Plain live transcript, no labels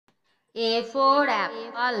A for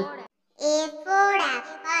apple. A for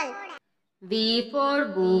apple. B for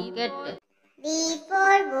bucket. B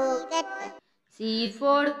for bucket. C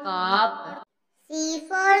for cup. C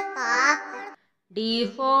for cup. D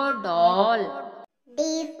for doll.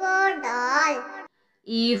 D for doll.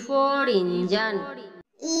 E for engine.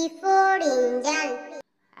 E for engine.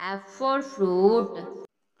 F for fruit.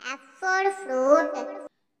 F for fruit.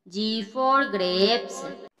 G for grapes.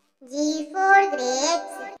 G for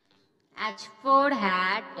grapes. H for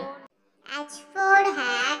hat. H for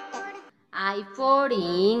hat. I for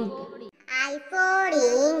ink. I for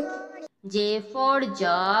ink. J for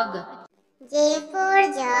jug. J for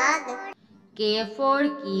jug. K for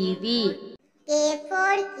kiwi. K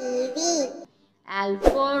for kiwi. L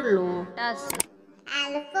for lotus.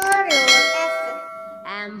 L for lotus.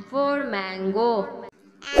 M for mango.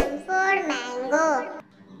 M for mango.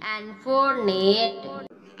 N for net.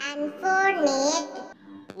 N for net.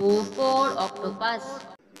 O for octopus.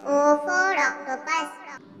 O for octopus.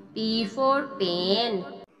 P for pen.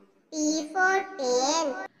 P for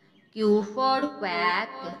pen. Q for quack.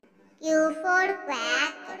 Q for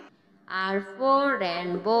quack. R for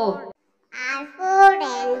rainbow. R for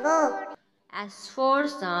rainbow. S for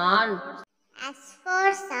sun. S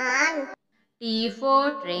for sun. T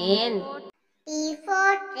for train. T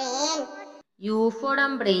for train. U for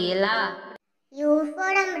umbrella. U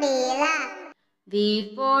for umbrella.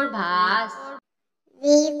 V for vase.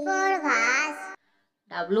 V for vase.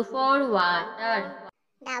 W for water.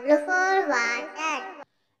 W for water.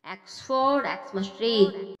 X for Xmas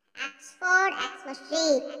tree. X for Xmas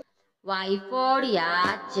tree. Y for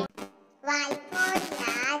yacht. Y for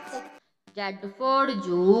yacht. Z for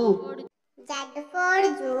zoo. Z for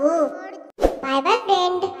zoo. Bye bye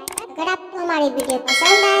friend. अगर आपको हमारी video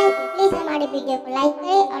पसंद आए तो please हमारे video को like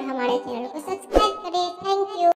करें और हमारे चैनल को सब्सक्राइब करें। Thank you.